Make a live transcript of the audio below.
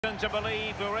To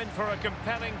believe we're in for a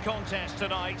compelling contest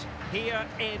tonight here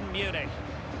in Munich.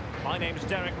 My name's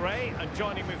Derek Ray, and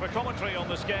joining me for commentary on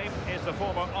this game is the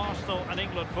former Arsenal and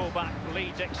England fullback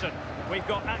Lee Dixon. We've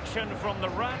got action from the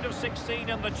round of 16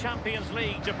 in the Champions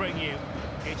League to bring you.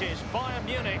 It is Bayern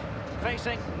Munich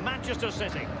facing Manchester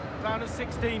City. Round of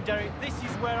 16, Derek, this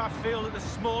is where I feel that the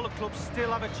smaller clubs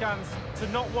still have a chance to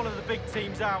knock one of the big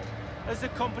teams out. As the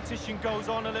competition goes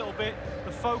on a little bit,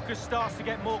 the focus starts to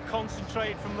get more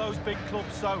concentrated from those big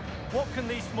clubs. So, what can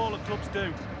these smaller clubs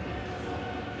do?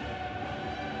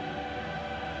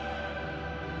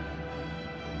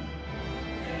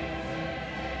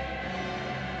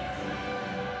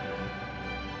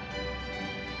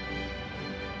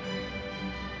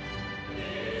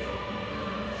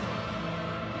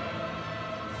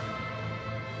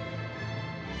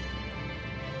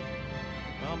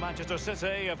 Manchester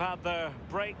City have had their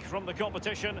break from the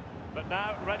competition, but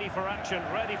now ready for action,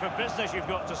 ready for business, you've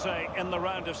got to say, in the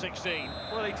round of 16.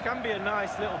 Well, it can be a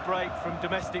nice little break from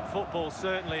domestic football,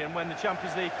 certainly, and when the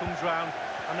Champions League comes round,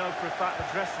 I know for a fact the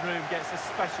dressing room gets a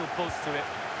special buzz to it.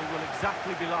 It will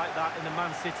exactly be like that in the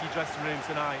Man City dressing room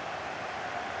tonight.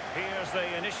 Here's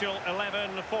the initial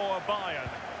 11 for Bayern.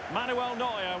 Manuel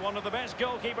Neuer, one of the best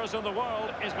goalkeepers in the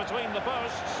world, is between the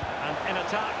posts. And in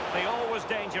attack, the always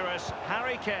dangerous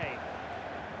Harry Kane.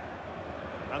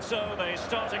 And so the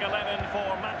starting 11 for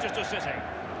Manchester City.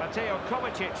 Mateo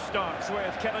Kovacic starts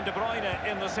with Kevin De Bruyne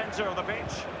in the centre of the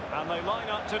pitch. And they line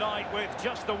up tonight with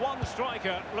just the one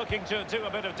striker looking to do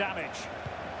a bit of damage.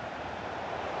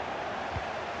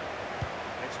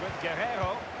 It's with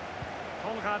Guerreiro.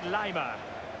 Konrad Laimer.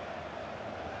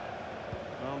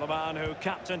 Well, the man who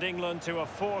captained England to a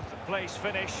fourth-place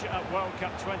finish at World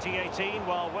Cup 2018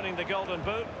 while winning the Golden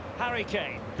Boot, Harry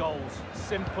Kane. Goals,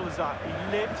 simple as that.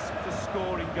 He lives for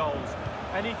scoring goals.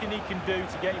 Anything he can do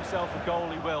to get himself a goal,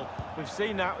 he will. We've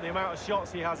seen that with the amount of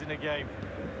shots he has in a game.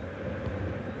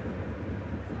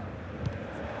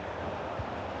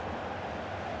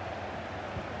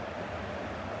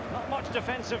 Not much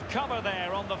defensive cover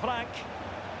there on the flank.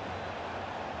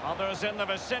 Others in the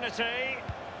vicinity.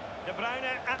 De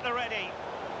Bruyne at the ready.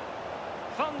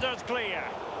 Thundered clear.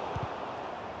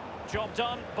 Job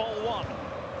done, ball one.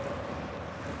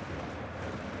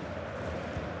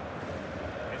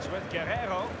 It's with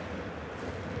Guerreiro.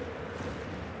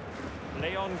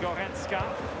 Leon Goretzka.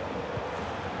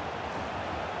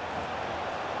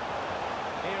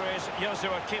 Here is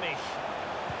Joshua Kimmich.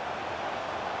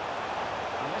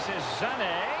 And this is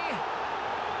Sané.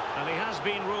 And he has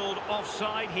been ruled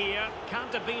offside here.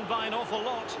 Can't have been by an awful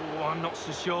lot. Oh, I'm not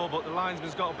so sure, but the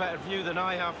linesman's got a better view than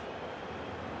I have.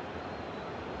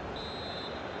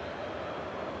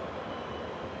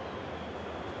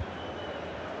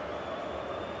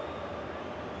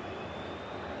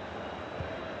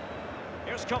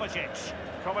 Here's Kovacic.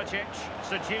 Kovacic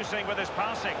seducing with his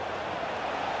passing.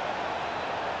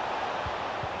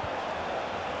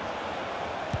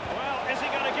 Well, is he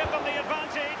going to give them the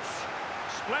advantage?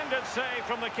 Splendid save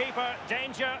from the keeper,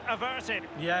 danger averted.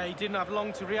 Yeah, he didn't have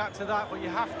long to react to that, but you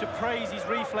have to praise his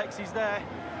reflexes there.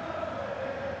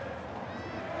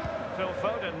 Phil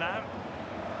Foden now.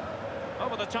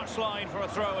 Over the touchline for a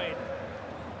throw-in.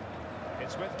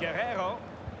 It's with Guerreiro.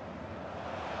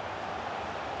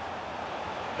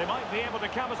 They might be able to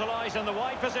capitalise in the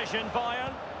wide position,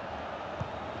 Bayern.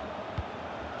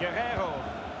 Guerreiro.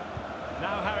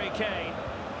 Now Harry Kane.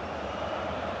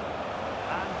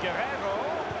 And Guerreiro.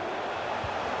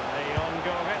 Leon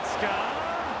Goretzka.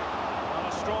 And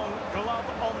a strong glove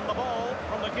on the ball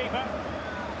from the keeper.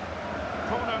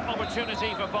 Corner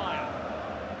opportunity for Bayern.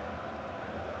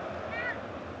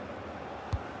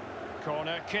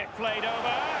 Corner kick played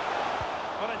over.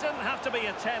 Well, it didn't have to be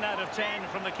a 10 out of 10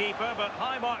 from the keeper, but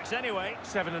high marks anyway.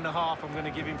 7.5 I'm going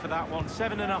to give him for that one.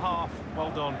 7.5.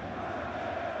 Well done.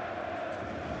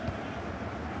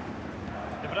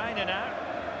 De Bruyne now.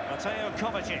 Mateo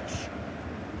Kovacic.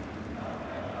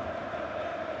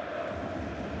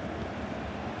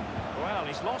 Well,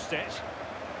 he's lost it.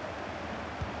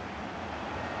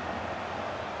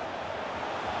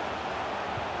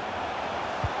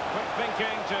 Quick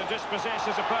thinking to dispossess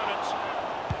his opponent.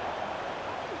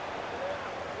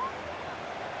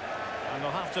 And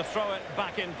they'll have to throw it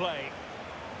back in play.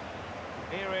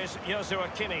 Here is Joshua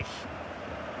Kimmich.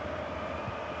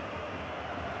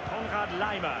 Konrad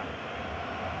Laimer.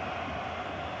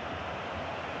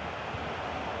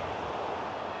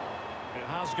 It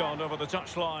has gone over the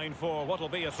touchline for what will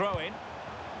be a throw-in.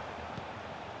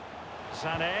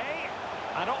 Sané.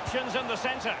 And options in the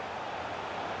centre.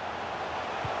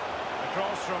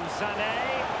 Across from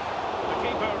Sané. The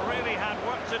keeper really had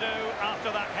work to do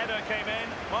after that header came in.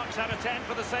 Marks out of 10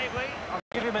 for the save lead. I'll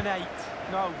give him an 8.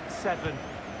 No, 7.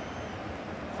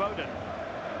 Foden.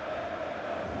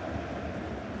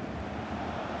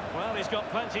 Well, he's got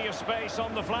plenty of space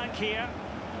on the flank here.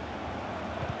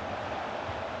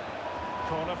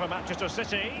 Corner for Manchester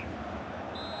City.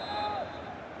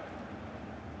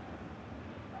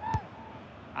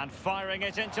 And firing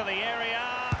it into the area.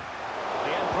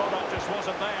 The end product just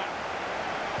wasn't there.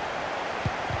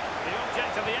 The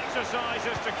object of the exercise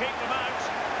is to keep them out.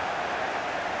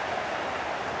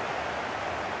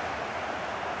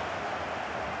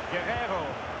 Guerrero.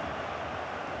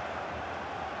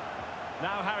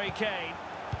 Now Harry Kane.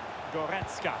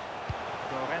 Goretzka.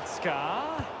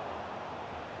 Goretzka.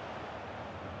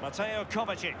 Mateo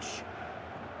Kovacic.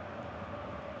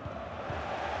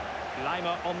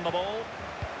 Lima on the ball.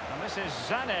 And this is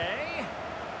Sané.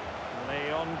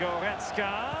 Leon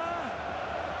Goretzka.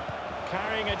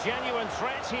 Carrying a genuine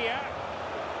threat here.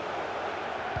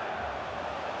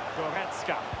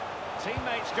 Goretzka.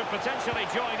 Teammates could potentially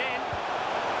join in.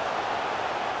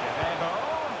 Guerrero.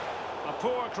 A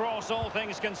poor cross, all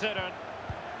things considered.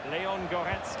 Leon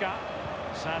Goretzka.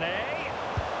 Sané.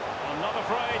 I'm not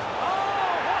afraid. Oh,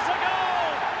 what a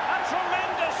goal! A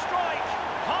tremendous strike.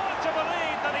 Hard to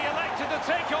believe that he elected to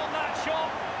take on that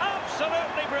shot.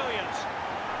 Absolutely brilliant.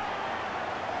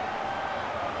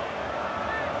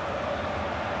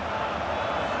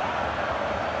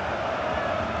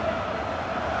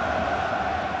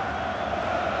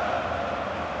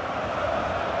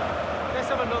 Let's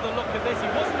have another look at this. He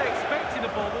wasn't expecting the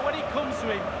ball, but when it comes to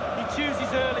him, he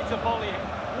chooses early to volley it.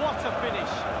 What a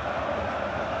finish.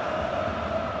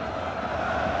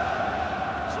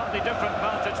 Slightly different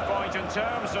vantage point in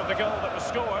terms of the goal that was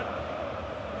scored.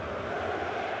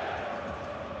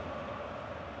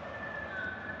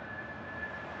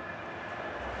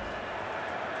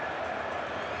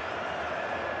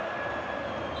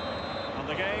 And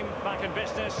the game back in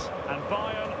business, and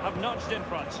Bayern have nudged in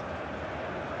front.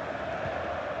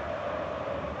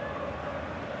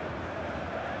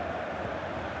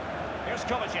 Here's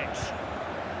Kovacic.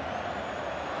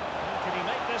 Can he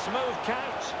make this move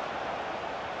count?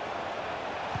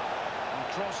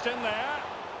 And crossed in there.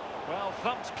 Well,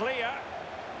 thumped clear.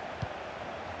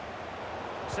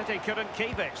 City couldn't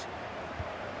keep it.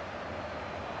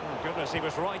 Oh, goodness, he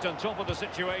was right on top of the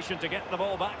situation to get the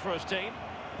ball back for his team.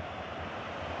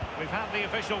 We've had the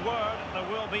official word. There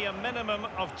will be a minimum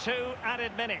of 2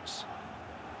 added minutes.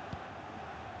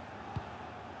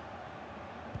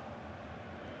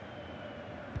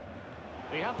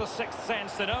 He had the sixth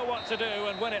sense to know what to do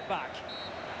and win it back.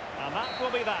 And that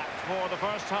will be that for the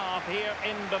first half here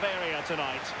in Bavaria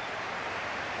tonight.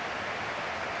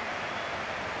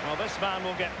 Well, this man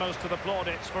will get most of the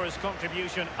plaudits for his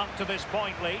contribution up to this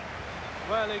point, Lee.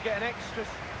 Well, he'll get an extra.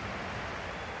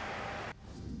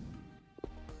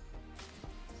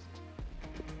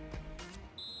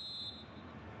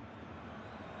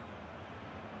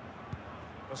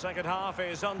 The second half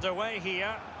is underway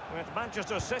here, with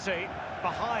Manchester City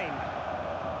behind.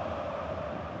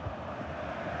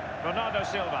 Bernardo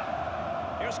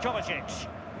Silva. Here's Kovacic.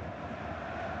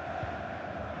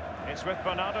 It's with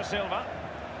Bernardo Silva.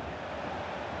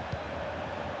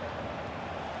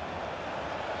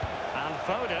 And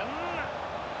Foden.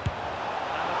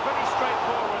 And a pretty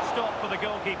straightforward stop for the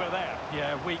goalkeeper there.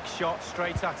 Yeah, weak shot,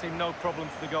 straight at him, no problem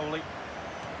for the goalie.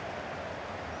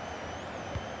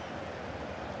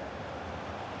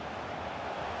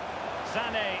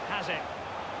 Sané has it.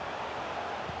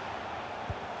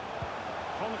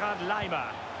 Konrad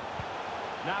Lima.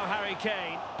 Now Harry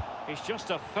Kane. He's just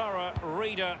a thorough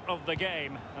reader of the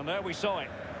game. And there we saw it.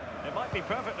 It might be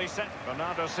perfectly set.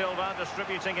 Bernardo Silva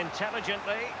distributing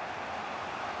intelligently.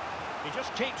 He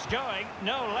just keeps going.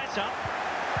 No let-up.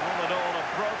 All in all, a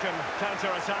broken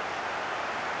counter-attack.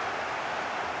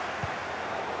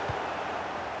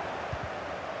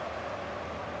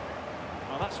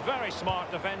 Well, that's very smart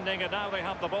defending, and now they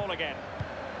have the ball again.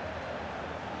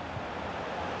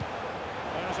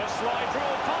 There's a slide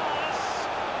rule pass,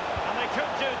 and they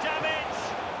could do damage.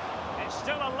 It's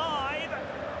still alive.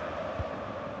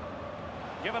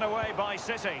 Given away by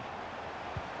City.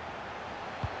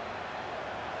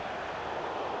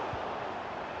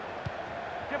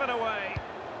 Given away.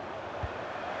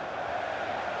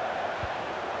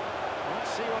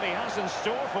 Let's see what he has in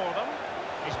store for them.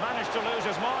 He's managed to lose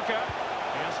his marker.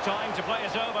 He has time to play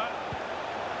it over.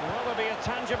 Will there be a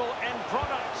tangible end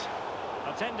product?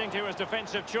 Attending to his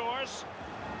defensive chores.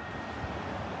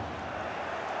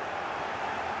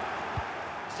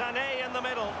 Sané in the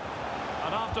middle.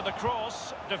 And after the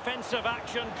cross, defensive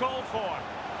action called for.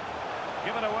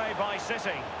 Given away by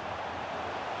City.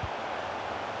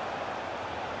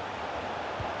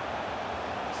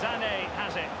 Sané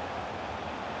has it.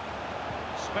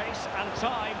 Space and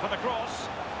time for the cross.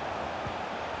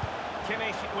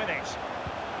 Kimmich with it.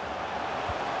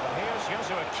 Well, here's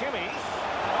Joshua Kimmich.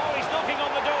 Oh, he's knocking on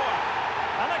the door.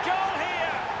 And a goal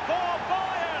here for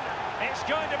Bayern. It's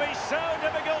going to be so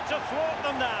difficult to thwart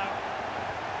them now.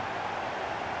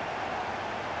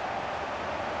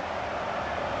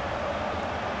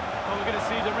 Well, we're going to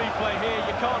see the replay here.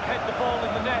 You can't head the ball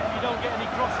in the net if you don't get any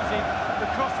crosses in. The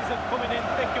crosses are coming in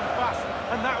thick and fast,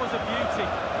 and that was a beauty.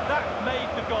 That made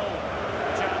the goal.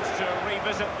 Chance to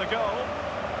revisit the goal.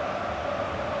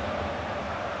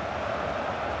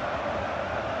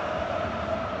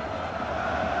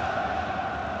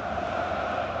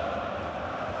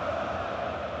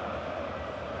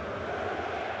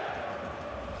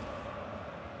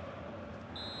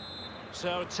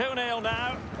 So 2-0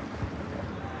 now.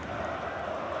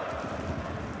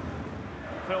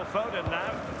 Phil Foden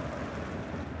now.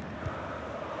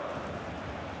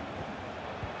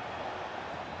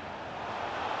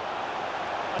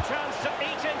 A chance to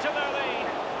eat into their lead.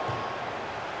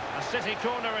 A City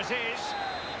corner it is.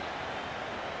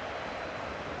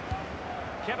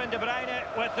 Kevin De Bruyne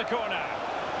with the corner.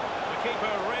 The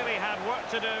keeper really had work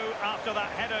to do after that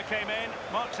header came in.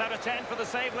 Marks out of 10 for the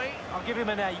save lead. I'll give him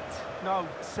an 8. No,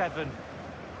 7.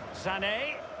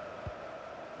 Sané.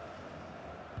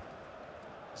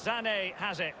 Sané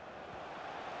has it.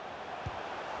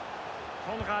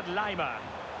 Konrad Laimer.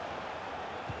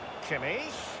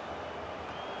 Kimmich.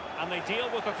 And they deal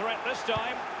with the threat this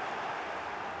time.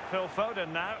 Phil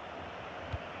Foden now.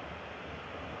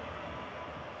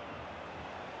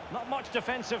 Not much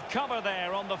defensive cover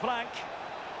there on the flank.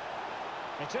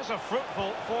 It is a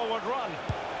fruitful forward run.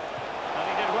 And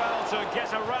he did well to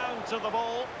get around to the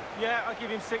ball. Yeah, I'll give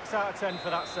him 6 out of 10 for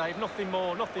that save. Nothing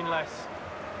more, nothing less.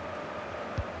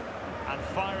 And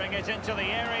firing it into the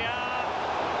area.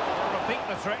 We'll repeat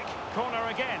the trick. Corner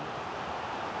again.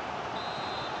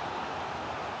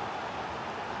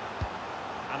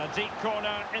 And a deep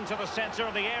corner into the centre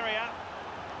of the area.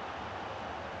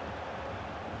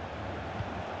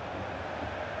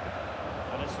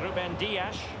 And it's Ruben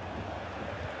Dias.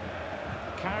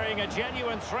 Carrying a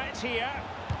genuine threat here.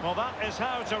 Well, that is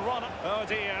how to run it. Oh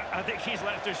dear, I think he's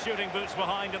left his shooting boots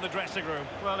behind in the dressing room.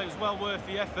 Well, it was well worth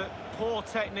the effort. Poor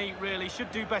technique, really.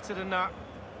 Should do better than that.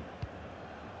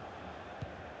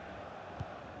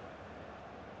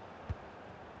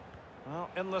 Well,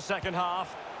 in the second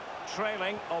half,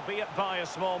 trailing, albeit by a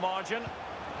small margin.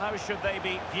 How should they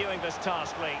be viewing this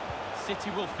task, Lee?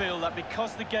 City will feel that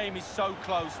because the game is so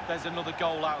close, there's another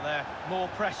goal out there. More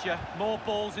pressure, more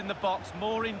balls in the box,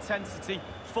 more intensity.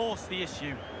 Force the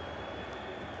issue.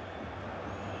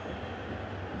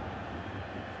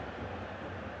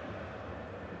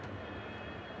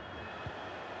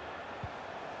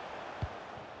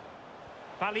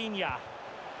 Palinha.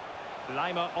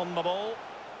 Laimer on the ball.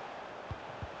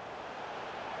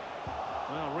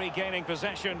 Well, regaining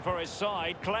possession for his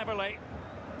side cleverly.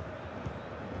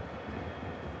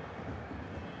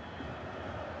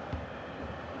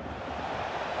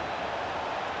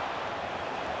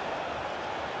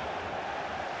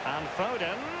 And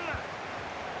Foden.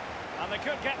 And they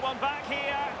could get one back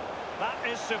here. That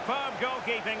is superb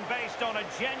goalkeeping based on a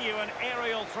genuine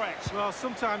aerial threat. Well,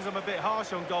 sometimes I'm a bit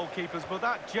harsh on goalkeepers, but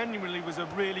that genuinely was a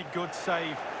really good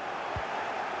save.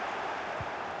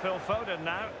 Phil Foden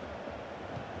now.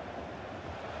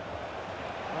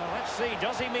 Well, let's see,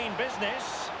 does he mean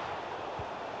business?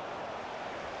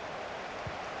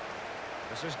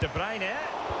 This is De Bruyne.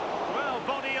 Well,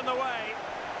 body in the way.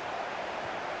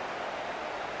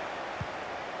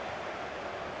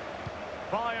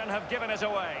 Bayern have given it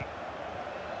away.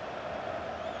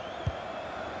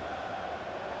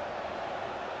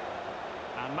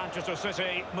 And Manchester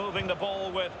City moving the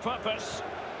ball with purpose.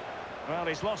 Well,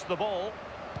 he's lost the ball.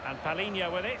 And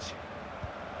Palinha with it.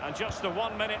 And just the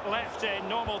 1 minute left in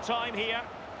normal time here.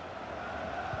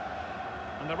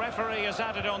 And the referee has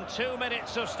added on 2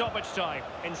 minutes of stoppage time.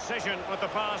 Incision with the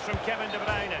pass from Kevin De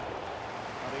Bruyne.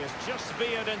 And he has just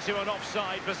veered into an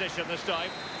offside position this time.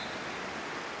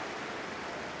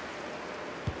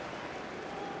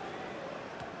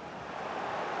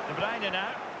 De Bruyne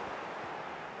now.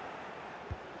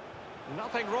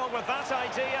 Nothing wrong with that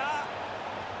idea.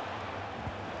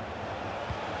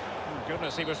 Oh,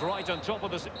 goodness, he was right on top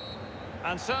of this.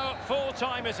 And so, full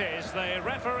time it is. The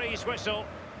referee's whistle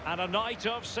and a night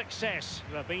of success.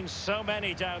 There have been so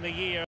many down the year.